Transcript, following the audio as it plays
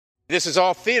This is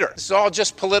all theater. This is all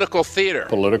just political theater.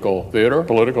 Political theater.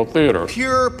 Political theater.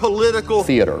 Pure political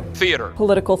theater. Theater.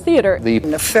 Political theater. The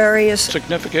nefarious,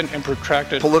 significant and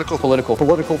protracted political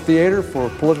theater for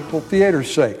political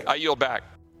theater's sake. I yield back.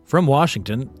 From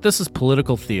Washington, this is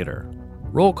Political Theater,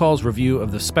 Roll Call's review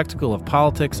of the spectacle of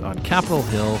politics on Capitol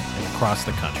Hill and across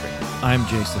the country. I'm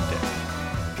Jason Dick.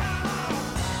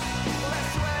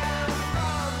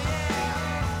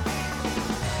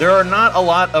 There are not a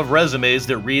lot of resumes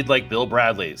that read like Bill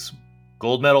Bradley's.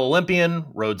 Gold medal Olympian,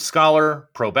 Rhodes Scholar,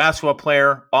 pro basketball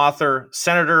player, author,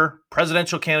 senator,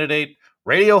 presidential candidate,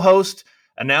 radio host,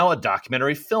 and now a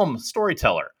documentary film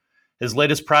storyteller. His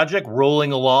latest project,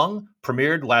 Rolling Along,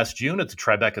 premiered last June at the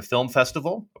Tribeca Film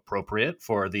Festival, appropriate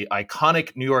for the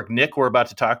iconic New York Knick we're about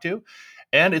to talk to,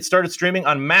 and it started streaming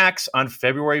on Max on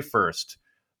February 1st.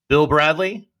 Bill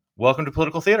Bradley, welcome to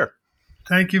Political Theater.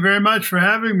 Thank you very much for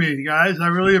having me, guys. I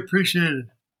really appreciate it.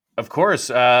 Of course.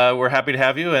 We're happy to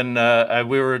have you. And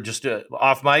we were just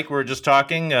off mic. We were just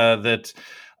talking that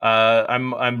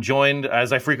I'm joined,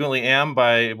 as I frequently am,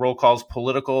 by Roll Call's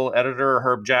political editor,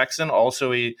 Herb Jackson.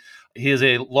 Also, he is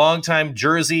a longtime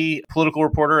Jersey political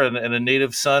reporter and a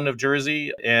native son of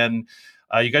Jersey. And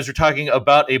you guys are talking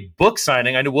about a book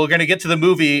signing. I know we're going to get to the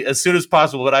movie as soon as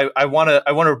possible, but I want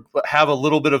to have a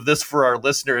little bit of this for our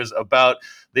listeners about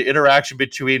the interaction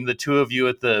between the two of you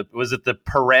at the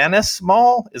Paramus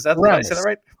Mall? Is that Paramus. Did I say that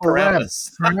right?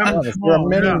 Paramus. There are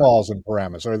many malls in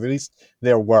Paramus, or at least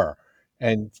there were.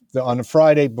 And on the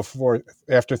Friday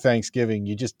after Thanksgiving,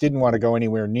 you just didn't want to go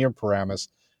anywhere near Paramus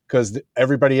because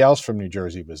everybody else from New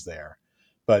Jersey was there.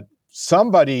 But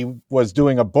somebody was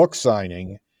doing a book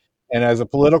signing, and as a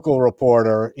political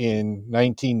reporter in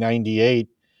 1998,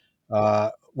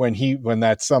 when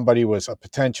that somebody was a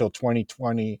potential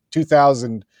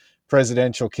 2000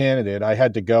 presidential candidate, I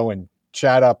had to go and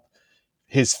chat up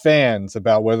his fans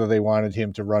about whether they wanted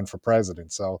him to run for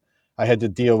president. So I had to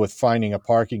deal with finding a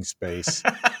parking space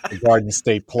at Garden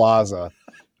State Plaza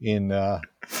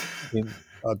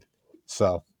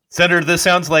so. Senator, this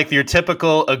sounds like your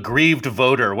typical aggrieved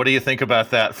voter. What do you think about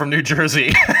that from New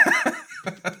Jersey?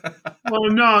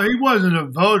 Well, no, he wasn't a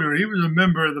voter. He was a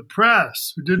member of the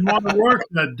press who didn't want to work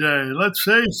that day. Let's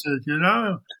face it, He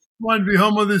wanted to be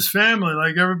home with his family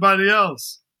like everybody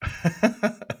else.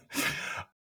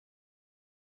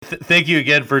 Thank you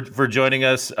again for joining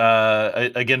us.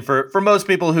 Again, for most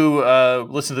people who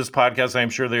listen to this podcast,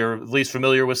 I'm sure they're at least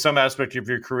familiar with some aspect of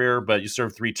your career, but you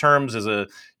served 3 terms as a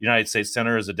United States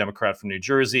Senator, as a Democrat from New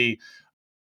Jersey.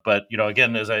 But,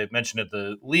 again, as I mentioned at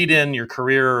the lead-in, your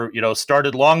career,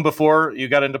 started long before you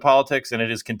got into politics, and it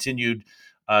has continued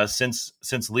since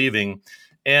leaving.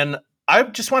 And I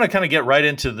just want to kind of get right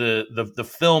into the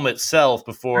film itself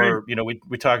before,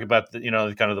 we talk about,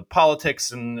 kind of the politics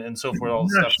and so forth, all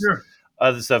the stuff. Sure.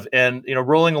 Other stuff. And,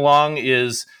 Rolling Along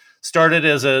started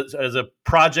as a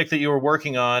project that you were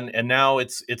working on, and now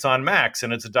it's on Max,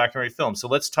 and it's a documentary film. So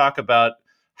let's talk about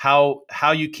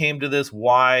how you came to this,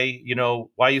 why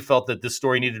you felt that this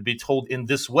story needed to be told in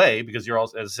this way, because you're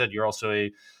also, as I said, you're also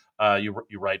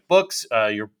you write books.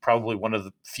 You're probably one of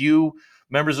the few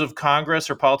members of Congress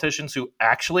or politicians who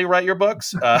actually write your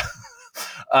books. Let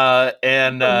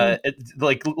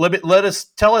us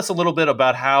tell us a little bit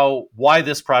about why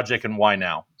this project and why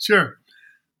now. Sure.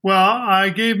 Well, I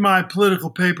gave my political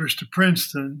papers to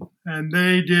Princeton, and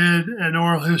they did an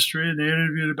oral history, and they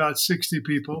interviewed about 60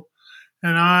 people.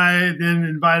 And I then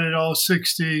invited all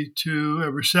 60 to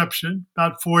a reception.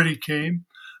 About 40 came.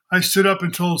 I stood up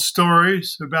and told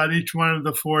stories about each one of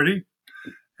the 40.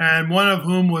 And one of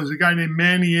whom was a guy named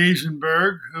Manny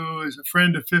Eisenberg, who is a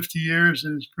friend of 50 years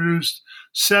and has produced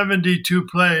 72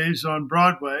 plays on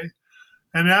Broadway.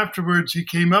 And afterwards, he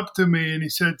came up to me and he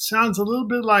said, "Sounds a little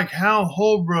bit like Hal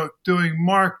Holbrook doing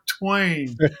Mark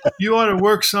Twain. You ought to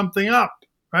work something up,"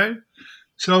 right?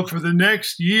 So for the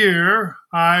next year,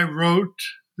 I wrote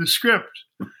the script.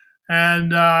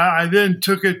 And I then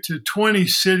took it to 20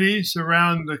 cities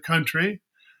around the country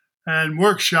and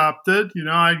workshopped it.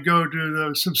 I'd go to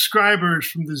the subscribers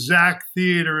from the Zach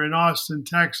Theater in Austin,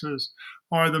 Texas,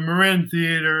 or the Marin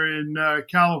Theater in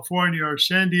California or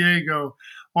San Diego,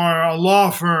 or a law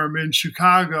firm in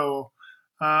Chicago.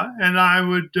 And I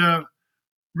would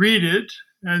read it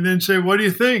and then say, "What do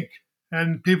you think?"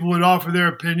 And people would offer their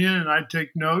opinion, and I'd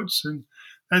take notes, and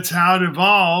that's how it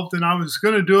evolved. And I was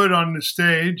going to do it on the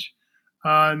stage,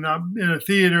 not in a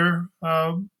theater,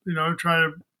 try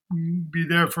to be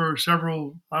there for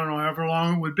several, I don't know, however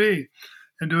long it would be,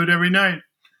 and do it every night.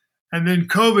 And then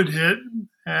COVID hit,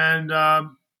 and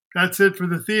that's it for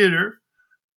the theater.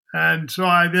 And so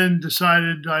I then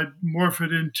decided I'd morph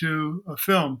it into a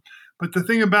film. But the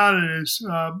thing about it is,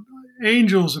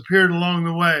 angels appeared along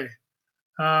the way.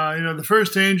 The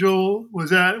first angel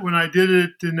was when I did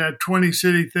it in that 20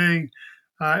 city thing,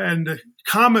 and the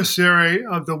commissary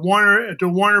of the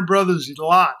Warner Brothers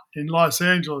lot in Los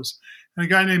Angeles. And a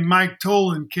guy named Mike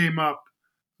Tolan came up,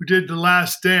 who did The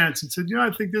Last Dance, and said, I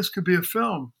think this could be a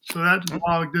film. So that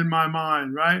logged in my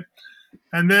mind, right?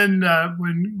 And then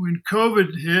when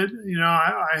COVID hit,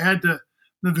 I had to.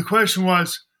 The question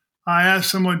was, I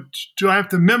asked someone, do I have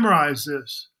to memorize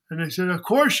this? And they said, of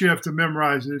course you have to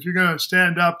memorize it. If you're going to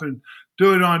stand up and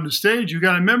do it on the stage, you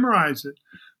got to memorize it.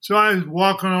 So I was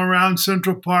walking around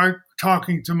Central Park,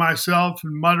 talking to myself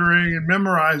and muttering and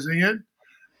memorizing it.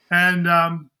 And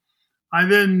I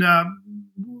then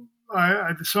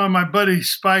I saw my buddy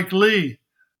Spike Lee,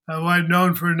 who I'd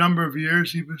known for a number of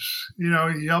years. He was, he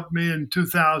helped me in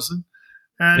 2000.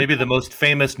 And maybe the most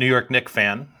famous New York Knicks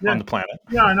fan on the planet.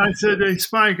 Yeah, and I said, hey,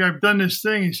 Spike, I've done this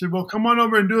thing. He said, well, come on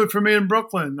over and do it for me in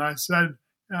Brooklyn. And I said,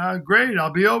 great,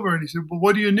 I'll be over. And he said, well,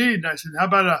 what do you need? And I said, how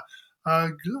about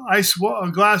a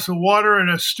glass of water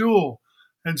and a stool?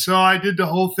 And so I did the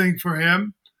whole thing for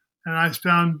him. And I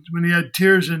found when he had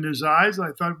tears in his eyes,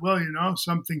 I thought, well,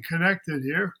 something connected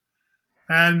here.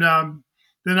 And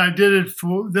then I did it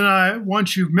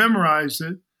once you've memorized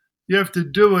it, you have to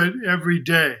do it every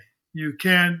day. You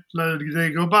can't let a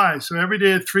day go by. So every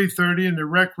day at 3:30 in the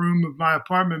rec room of my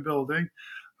apartment building,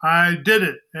 I did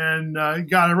it and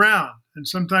got around. And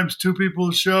sometimes 2 people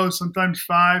would show, sometimes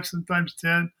 5, sometimes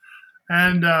 10.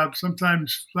 And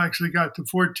sometimes actually got to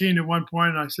 14 at one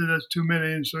point. And I said, that's too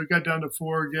many. And so it got down to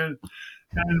 4 again.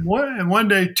 And one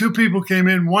day, 2 people came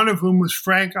in, one of whom was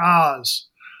Frank Oz,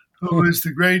 who is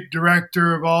the great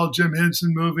director of all Jim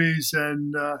Henson movies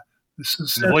and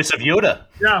the voice of Yoda.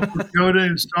 Yeah, with Yoda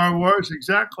in Star Wars,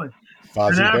 exactly.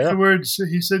 And afterwards,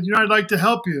 he said, I'd like to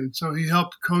help you. And so he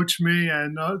helped coach me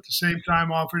and at the same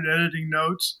time offered editing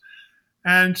notes.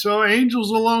 And so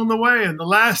angels along the way. And the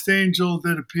last angel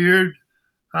that appeared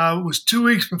was 2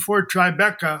 weeks before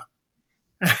Tribeca.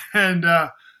 And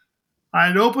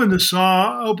I'd opened the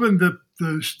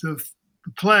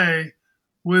play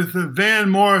with a Van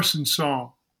Morrison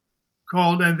song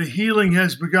called And the Healing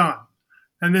Has Begun.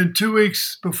 And then 2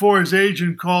 weeks before, his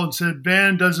agent called and said,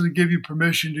 Van doesn't give you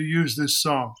permission to use this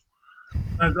song.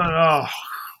 I thought,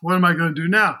 what am I going to do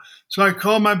now? So I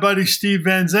called my buddy Steve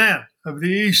Van Zandt of the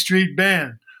E Street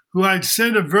Band, who I'd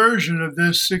sent a version of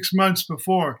this 6 months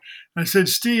before. And I said,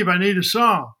 Steve, I need a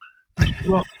song.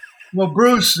 Well,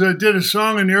 Bruce did a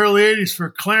song in the early 80s for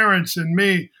Clarence and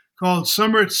me called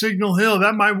Summer at Signal Hill.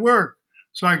 That might work.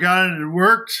 So I got it and it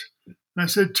worked. And I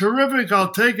said, terrific,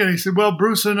 I'll take it. He said, well,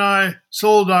 Bruce and I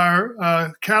sold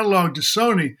our catalog to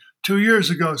Sony 2 years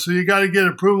ago, so you got to get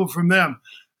approval from them.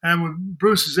 And with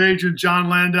Bruce's agent, John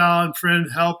Landau, and friend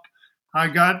help, I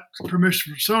got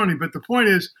permission from Sony. But the point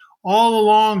is, all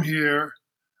along here,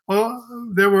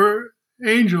 there were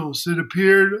angels that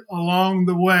appeared along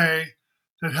the way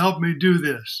that helped me do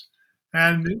this.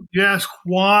 And you ask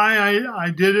why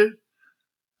I did it.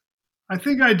 I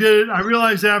think I did it. I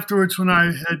realized afterwards when I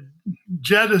had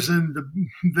jettisoned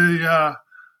the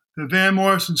Van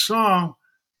Morrison song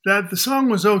that the song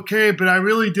was okay, but I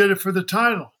really did it for the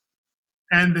title.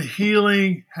 And the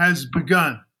healing has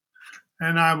begun.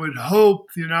 And I would hope,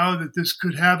 that this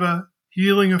could have a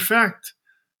healing effect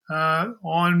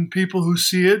on people who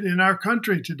see it in our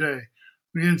country today.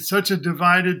 We're in such a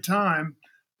divided time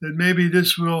that maybe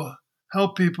this will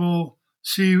help people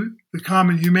see the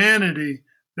common humanity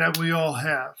that we all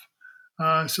have.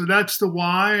 So that's the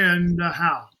why and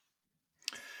how.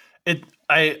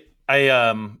 I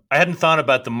hadn't thought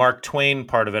about the Mark Twain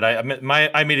part of it.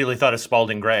 I immediately thought of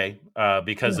Spalding Gray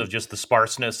because of just the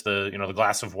sparseness, the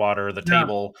glass of water, the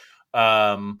table.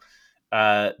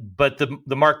 But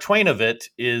the Mark Twain of it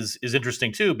is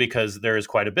interesting too, because there is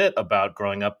quite a bit about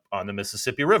growing up on the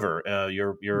Mississippi River.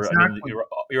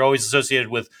 You're always associated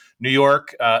with New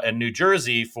York and New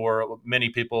Jersey for many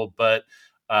people, but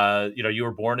you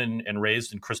were born and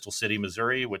raised in Crystal City,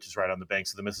 Missouri, which is right on the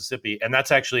banks of the Mississippi. And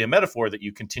that's actually a metaphor that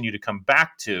you continue to come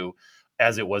back to,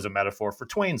 as it was a metaphor for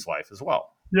Twain's life as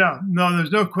well. Yeah, no,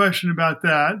 there's no question about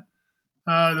that.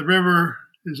 The river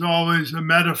is always a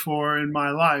metaphor in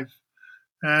my life.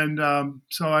 And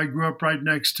so I grew up right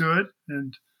next to it.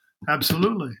 And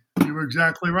absolutely, you were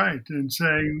exactly right in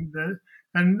saying that.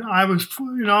 And I was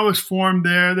formed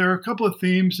there. There are a couple of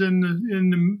themes in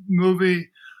the movie.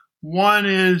 One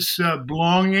is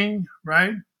belonging,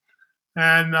 right?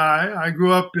 And I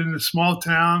grew up in a small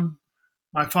town.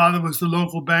 My father was the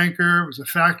local banker. It was a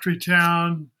factory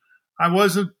town. I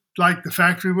wasn't like the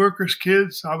factory workers'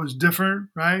 kids. I was different,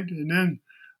 right? And then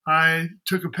I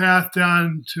took a path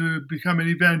down to become an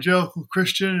evangelical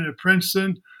Christian at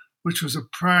Princeton, which was a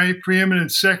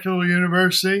preeminent secular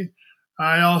university.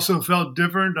 I also felt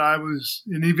different. I was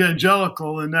an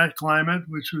evangelical in that climate,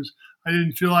 I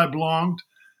didn't feel I belonged.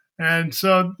 And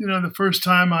so, the first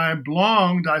time I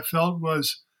belonged, I felt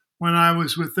was when I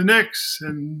was with the Knicks,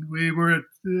 and we were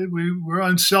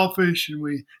unselfish, and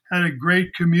we had a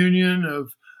great communion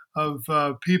of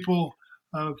people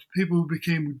who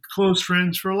became close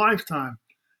friends for a lifetime.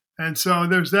 And so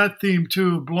there's that theme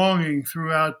too, of belonging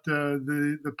throughout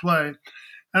the play.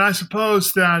 And I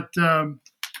suppose that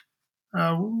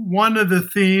one of the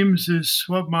themes is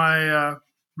what my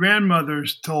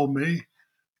grandmother's told me,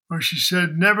 where she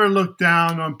said, never look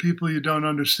down on people you don't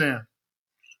understand.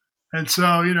 And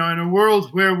so, in a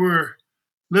world where we're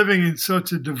living in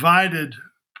such a divided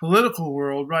political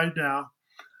world right now,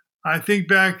 I think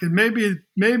back, and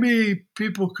maybe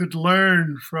people could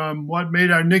learn from what made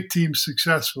our Knick team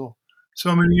successful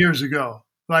so many years ago.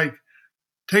 Like,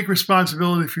 take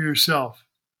responsibility for yourself,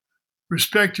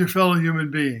 respect your fellow human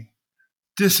being,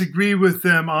 disagree with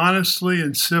them honestly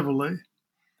and civilly,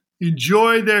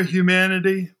 enjoy their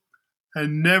humanity,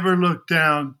 and never look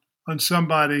down on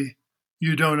somebody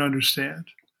you don't understand.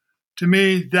 To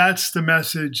me, that's the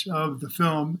message of the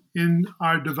film in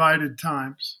our divided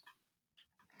times.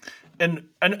 And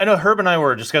I know Herb and I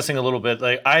were discussing a little bit.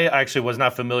 Like, I actually was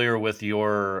not familiar with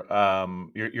your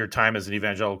time as an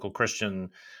evangelical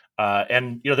Christian,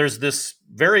 and there's this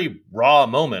very raw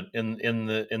moment in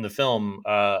the film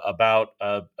about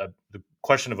the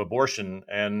question of abortion.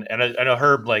 And I know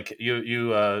Herb, like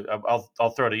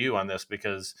I'll throw to you on this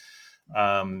because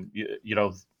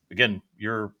again,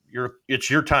 it's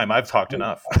your time. I've talked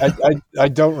enough. I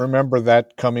don't remember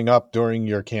that coming up during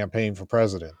your campaign for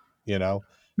president.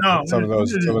 No, some of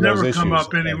those never issues come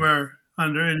up anywhere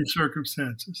under any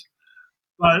circumstances.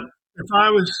 But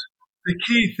the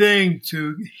key thing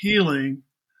to healing,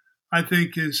 I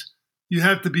think, is you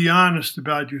have to be honest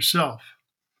about yourself.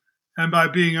 And by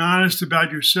being honest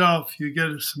about yourself, you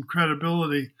get some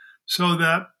credibility so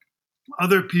that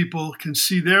other people can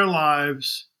see their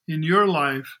lives in your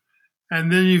life,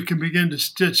 and then you can begin to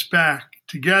stitch back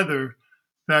together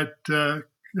that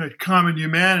common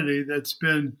humanity that's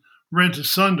been rent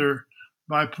asunder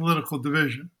by political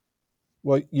division.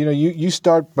 Well, you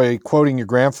start by quoting your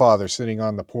grandfather sitting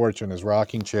on the porch in his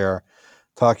rocking chair,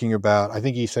 talking about, I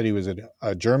think he said he was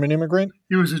a German immigrant.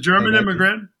 He was a German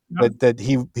immigrant. That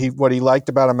he what he liked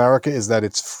about America is that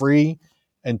it's free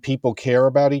and people care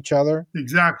about each other.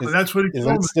 Exactly. That's what he told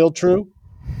me. Is that still true?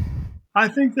 I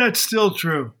think that's still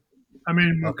true. I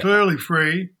mean, we're clearly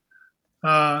free.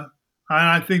 And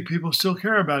I think people still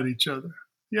care about each other.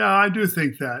 Yeah, I do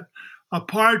think that.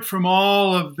 Apart from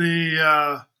all of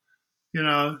the,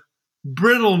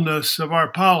 brittleness of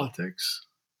our politics,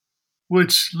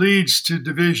 which leads to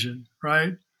division,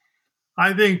 right?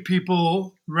 I think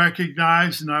people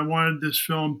recognize, and I wanted this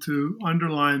film to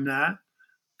underline that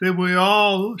we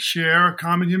all share a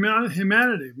common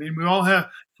humanity. I mean,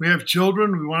 we have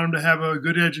children. We want them to have a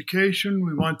good education.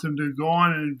 We want them to go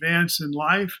on and advance in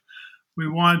life. We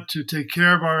want to take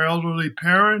care of our elderly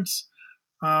parents.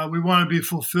 We want to be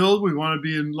fulfilled. We want to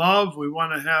be in love. We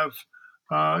want to have,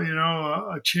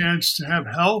 a chance to have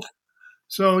health.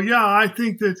 So, yeah, I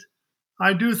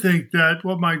do think that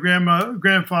what my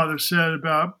grandfather said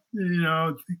about,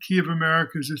 the key of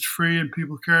America is it's free and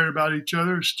people cared about each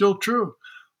other is still true.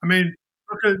 I mean,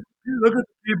 look at the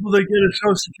people that get a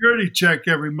Social Security check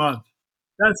every month.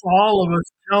 That's all of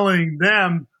us telling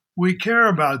them we care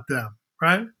about them,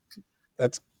 right?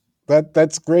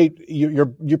 That's great. You're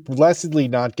blessedly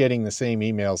not getting the same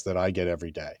emails that I get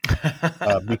every day,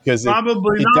 because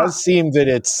it does seem that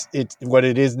it's what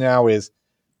it is now is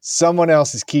someone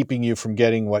else is keeping you from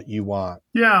getting what you want.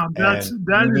 Yeah,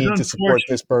 you need to support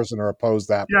this person or oppose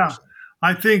that person.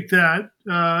 I think that,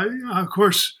 of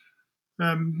course,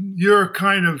 you're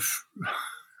kind of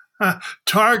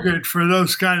target for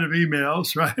those kind of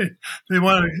emails, right? They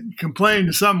want to complain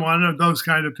to someone of those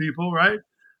kind of people, right?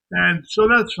 And so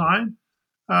that's fine.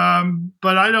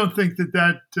 But I don't think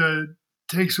that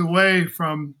takes away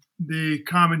from the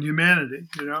common humanity,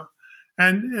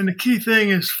 And the key thing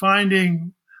is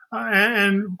finding,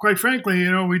 and quite frankly,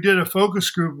 we did a focus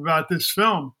group about this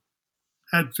film,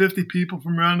 had 50 people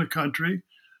from around the country,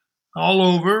 all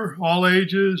over, all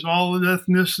ages, all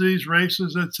ethnicities,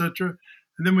 races, etc.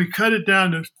 And then we cut it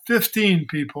down to 15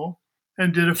 people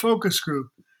and did a focus group.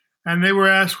 And they were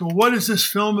asked, well, what is this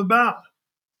film about?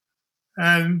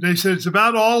 And they said, it's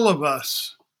about all of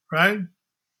us, right?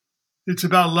 It's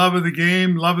about love of the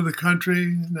game, love of the country.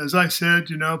 And as I said,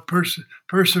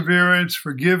 perseverance,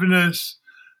 forgiveness,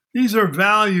 these are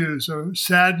values of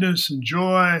sadness and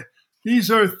joy.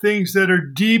 These are things that are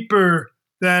deeper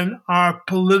than our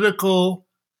political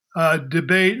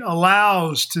debate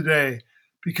allows today,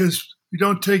 because we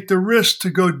don't take the risk to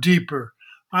go deeper.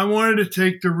 I wanted to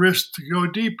take the risk to go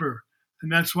deeper.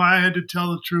 And that's why I had to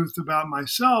tell the truth about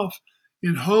myself,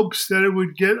 in hopes that it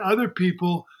would get other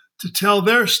people to tell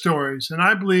their stories. And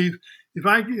I believe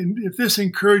if this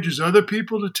encourages other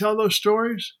people to tell those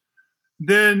stories,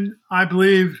 then I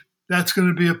believe that's going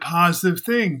to be a positive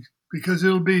thing, because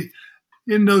it'll be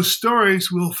in those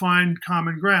stories we'll find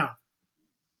common ground.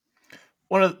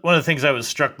 One of the things I was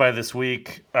struck by this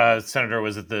week, Senator,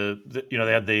 was that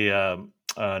they had the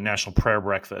National Prayer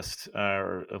Breakfast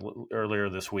earlier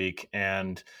this week,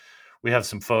 and we have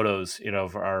some photos,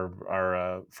 of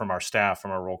our from our staff,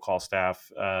 from our roll call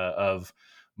staff, of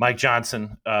Mike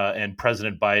Johnson and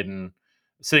President Biden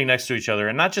sitting next to each other,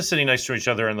 and not just sitting next to each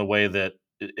other in the way that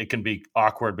it can be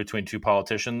awkward between two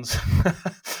politicians.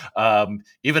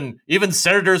 Even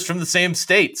senators from the same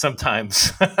state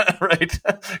sometimes, right,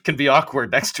 can be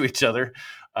awkward next to each other.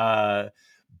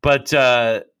 But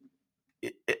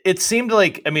it seemed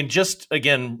like, just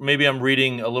again, maybe I'm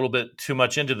reading a little bit too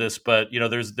much into this, but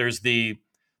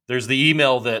there's the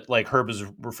email that like Herb is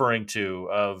referring to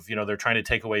of, they're trying to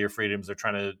take away your freedoms. They're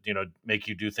trying to, make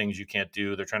you do things you can't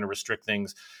do. They're trying to restrict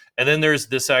things. And then there's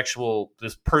this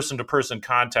person to person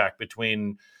contact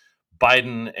between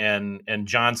Biden and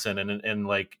Johnson and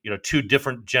like, two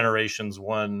different generations,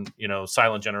 one,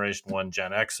 silent generation, one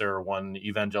Gen Xer, one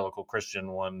evangelical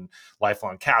Christian, one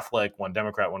lifelong Catholic, one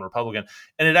Democrat, one Republican.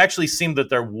 And it actually seemed that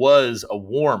there was a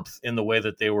warmth in the way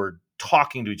that they were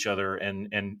talking to each other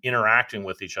and interacting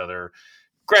with each other.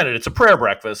 Granted, it's a prayer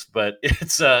breakfast, but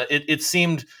it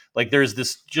seemed like there's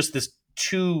this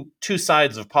two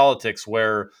sides of politics,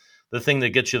 where the thing that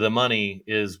gets you the money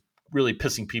is really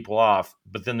pissing people off,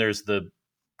 but then there's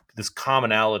this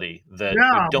commonality that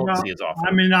we don't see as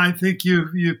often. I think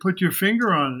you put your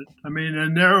finger on it.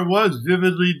 And there it was,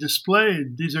 vividly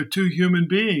displayed. These are two human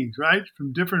beings, right,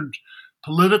 from different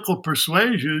political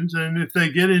persuasions, and if they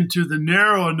get into the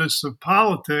narrowness of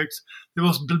politics, they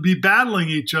will be battling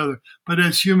each other. But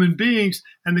as human beings,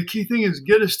 and the key thing is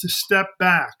get us to step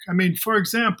back. For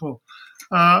example,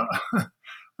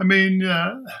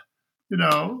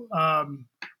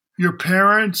 your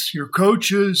parents, your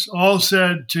coaches all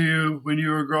said to you when you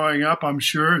were growing up, I'm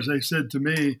sure, as they said to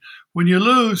me, when you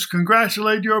lose,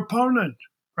 congratulate your opponent,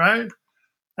 right?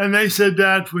 And they said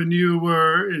that when you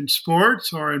were in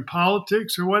sports or in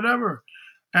politics or whatever.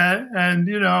 And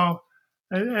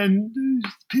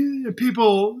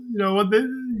people,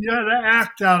 you had to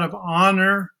act out of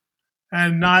honor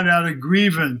and not out of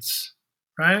grievance,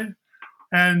 right?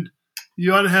 And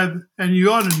you ought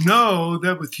to know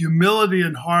that with humility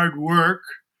and hard work,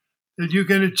 that you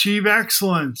can achieve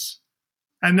excellence.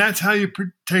 And that's how you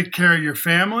take care of your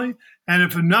family. And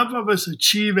if enough of us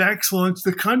achieve excellence,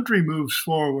 the country moves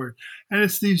forward. And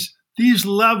it's these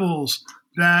levels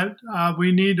that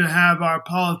we need to have our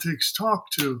politics talk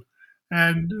to.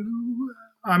 And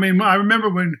I remember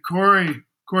when Cory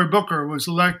Booker was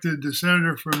elected the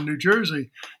senator from New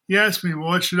Jersey, he asked me, well,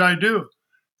 what should I do?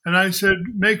 And I said,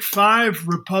 make 5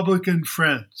 Republican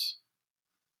friends,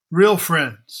 real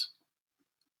friends.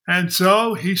 And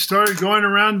so he started going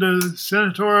around to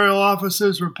senatorial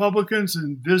offices, Republicans,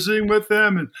 and visiting with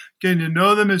them and getting to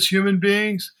know them as human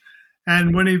beings.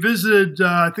 And when he visited,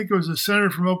 I think it was a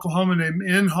senator from Oklahoma named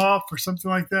Inhofe or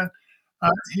something like that,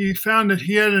 he found that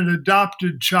he had an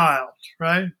adopted child,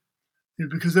 right?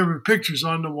 Because there were pictures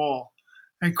on the wall.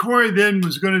 And Cory then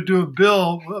was going to do a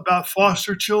bill about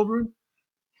foster children.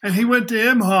 And he went to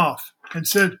Inhofe and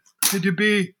said, could you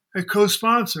be a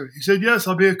co-sponsor? He said, yes,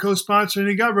 I'll be a co-sponsor. And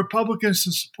he got Republicans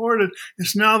to support it.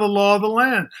 It's now the law of the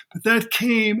land. But that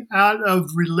came out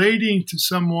of relating to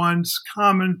someone's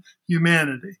common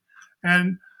humanity.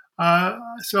 And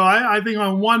so I think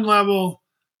on one level,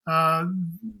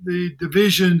 the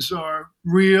divisions are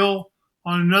real.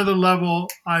 On another level,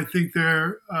 I think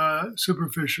they're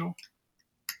superficial.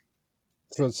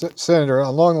 So, Senator,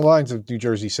 along the lines of New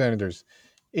Jersey senators,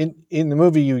 in the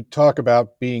movie, you talk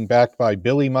about being backed by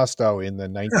Billy Musto in the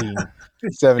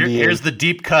 1978. Here's the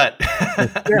deep cut.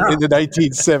 In the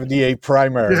 1978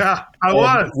 primary. Yeah, I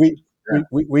was.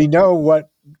 We know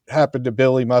what happened to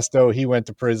Billy Musto. He went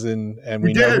to prison, and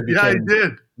we know he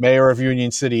became mayor of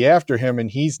Union City after him, and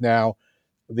he's now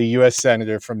the U.S.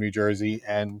 senator from New Jersey,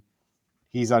 and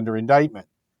he's under indictment.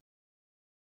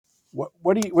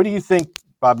 What do you think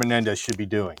Bob Menendez should be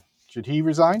doing? Should he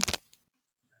resign?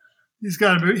 He's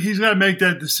got to make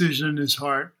that decision in his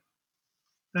heart.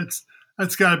 That's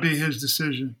got to be his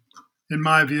decision, in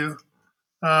my view.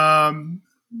 and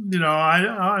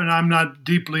I'm not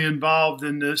deeply involved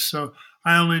in this, so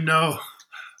I only know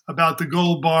about the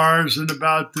gold bars and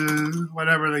about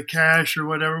the cash or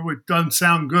whatever, which doesn't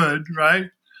sound good,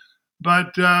 right?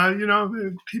 But,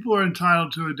 people are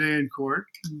entitled to a day in court.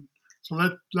 So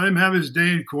let him have his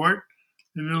day in court,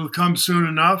 and it'll come soon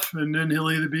enough, and then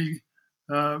he'll either be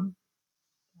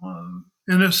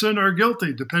innocent or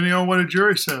guilty, depending on what a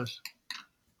jury says.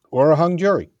 Or a hung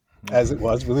jury, as it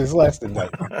was with his last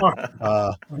indictment.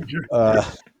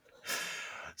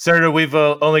 Senator, we've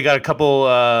only got a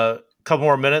couple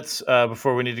more minutes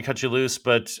before we need to cut you loose.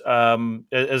 But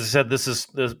as I said,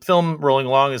 the film Rolling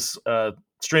Along is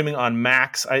streaming on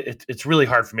Max. It's really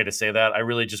hard for me to say that. I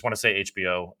really just want to say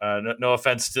HBO. No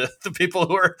offense to the people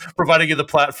who are providing you the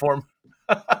platform,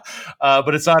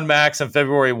 but it's on Max on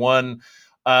February 1.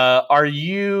 Are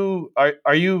you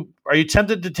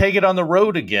tempted to take it on the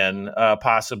road again,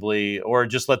 possibly, or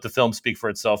just let the film speak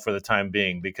for itself for the time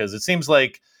being? Because it seems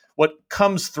like what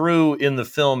comes through in the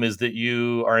film is that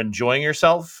you are enjoying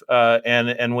yourself,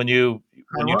 and when you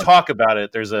talk about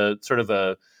it, there's a sort of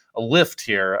a lift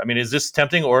here. I mean, is this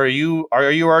tempting, or are you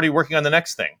already working on the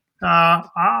next thing?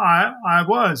 I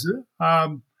was.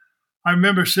 I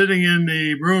remember sitting in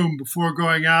the room before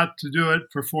going out to do it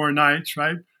for 4 nights,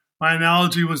 right? My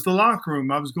analogy was the locker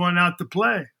room. I was going out to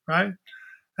play, right?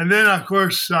 And then, of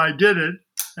course, I did it,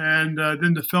 and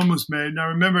then the film was made. And I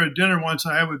remember a dinner once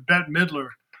I had with Bette Midler,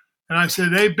 and I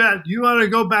said, "Hey, Bette, you ought to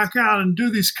go back out and do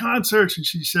these concerts." And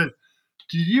she said,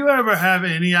 "Did you ever have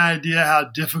any idea how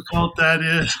difficult that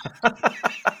is?"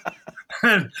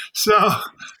 And so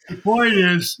the point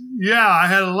is, yeah, I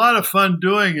had a lot of fun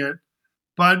doing it,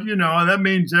 but that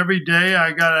means every day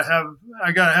I gotta have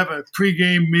a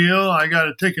pregame meal. I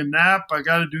gotta take a nap. I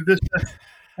gotta do this.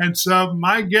 And so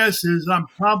my guess is I'm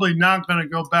probably not going to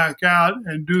go back out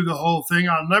and do the whole thing.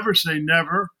 I'll never say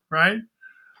never, right?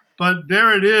 But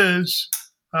there it is,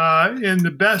 in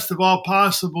the best of all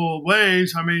possible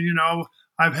ways. I mean,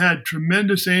 I've had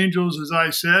tremendous angels, as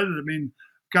I said. I mean,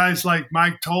 guys like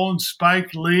Mike Tollin,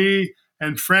 Spike Lee,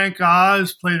 and Frank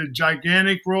Oz played a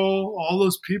gigantic role. All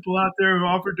those people out there who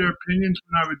offered their opinions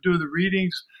when I would do the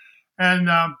readings. And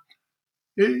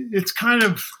it's kind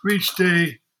of reached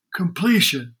a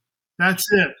completion. That's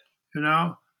it,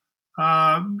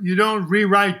 You don't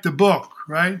rewrite the book,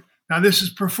 right? Now, this is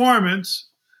performance,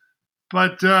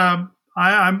 but I'm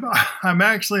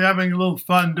actually having a little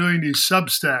fun doing these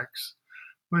Substacks,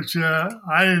 which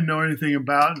I didn't know anything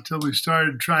about until we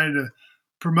started trying to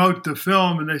promote the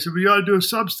film. And they said, "Well, you ought to do a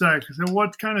Substack." I said,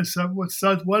 "What kind of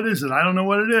what is it? I don't know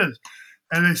what it is."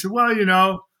 And they said,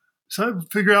 "Well, so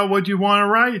figure out what you want to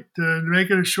write to make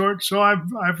it a short." So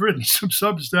I've written some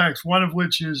Substacks, one of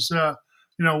which is,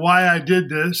 why I did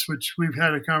this, which we've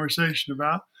had a conversation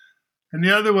about. And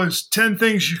the other was 10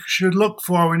 things you should look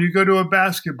for when you go to a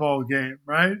basketball game,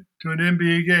 right? To an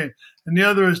NBA game. And the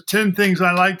other is 10 things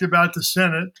I liked about the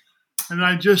Senate. And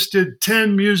I just did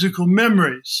 10 musical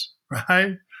memories,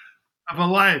 right, of a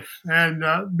life. And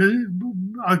I'll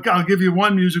give you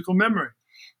one musical memory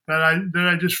that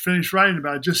I just finished writing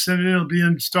about. Just sent it in. It'll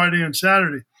be starting on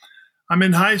Saturday. I'm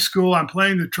in high school. I'm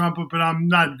playing the trumpet, but I'm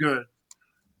not good.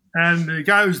 And the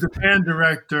guy who's the band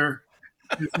director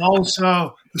is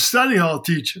also the study hall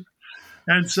teacher.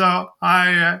 And so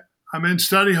I'm in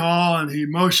study hall, and he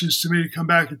motions to me to come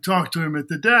back and talk to him at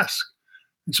the desk.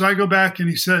 And so I go back, and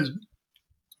he says,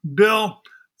 "Bill,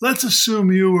 let's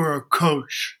assume you were a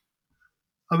coach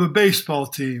of a baseball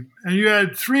team, and you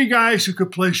had 3 guys who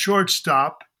could play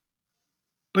shortstop,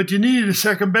 but you needed a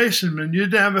second baseman. You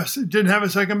didn't have a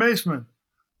second baseman.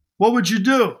 What would you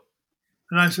do?"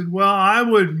 And I said, "Well, I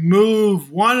would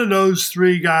move one of those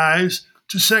 3 guys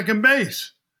to second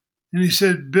base." And he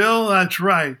said, "Bill, that's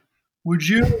right. Would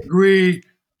you agree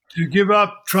to give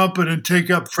up trumpet and take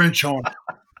up French horn?"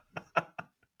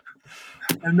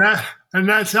 And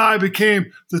that's how I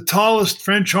became the tallest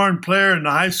French horn player in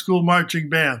the high school marching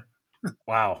band.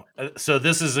 Wow. So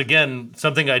this is, again,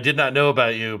 something I did not know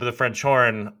about you, but the French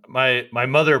horn. My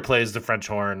mother plays the French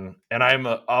horn, and I'm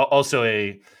also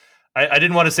I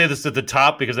didn't want to say this at the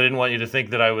top because I didn't want you to think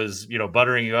that I was,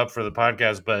 buttering you up for the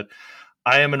podcast, but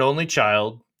I am an only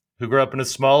child who grew up in a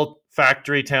small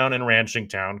factory town and ranching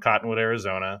town, Cottonwood,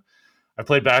 Arizona. I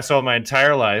played basketball my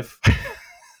entire life.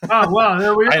 Oh, wow,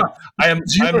 there we are. I'm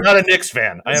not a Knicks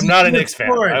fan. I am not a Knicks fan.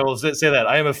 I will say that.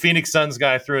 I am a Phoenix Suns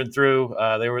guy through and through.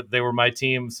 They were my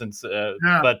team since,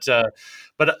 but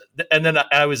and then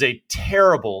I was a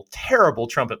terrible, terrible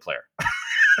trumpet player.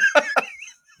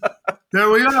 There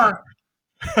we are.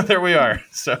 There we are.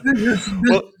 So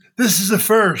this is a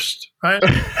first, right?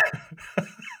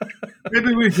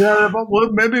 Maybe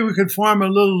we could form a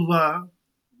little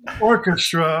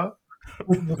orchestra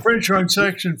with the French horn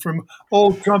section from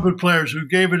old trumpet players who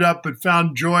gave it up but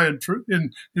found joy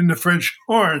in the French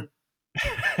horn.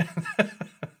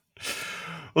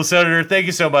 Well, Senator, thank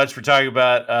you so much for talking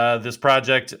about this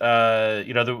project.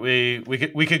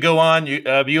 We could go on.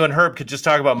 You and Herb could just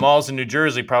talk about malls in New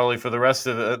Jersey probably for the rest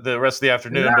of the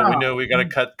afternoon. Yeah. But we know we got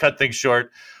to cut things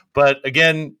short. But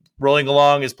again, Rolling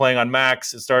Along is playing on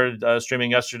Max. It started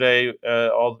streaming yesterday.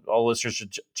 All listeners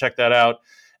should check that out.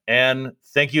 And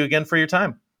thank you again for your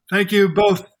time. Thank you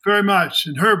both very much.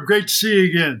 And Herb, great to see you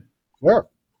again. Sure.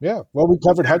 Yeah. Well, we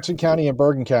covered Hudson County and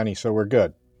Bergen County, so we're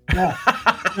good. Yeah.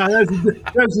 That's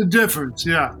the difference.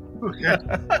 Yeah. Okay.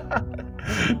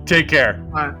 Take care.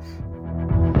 All right.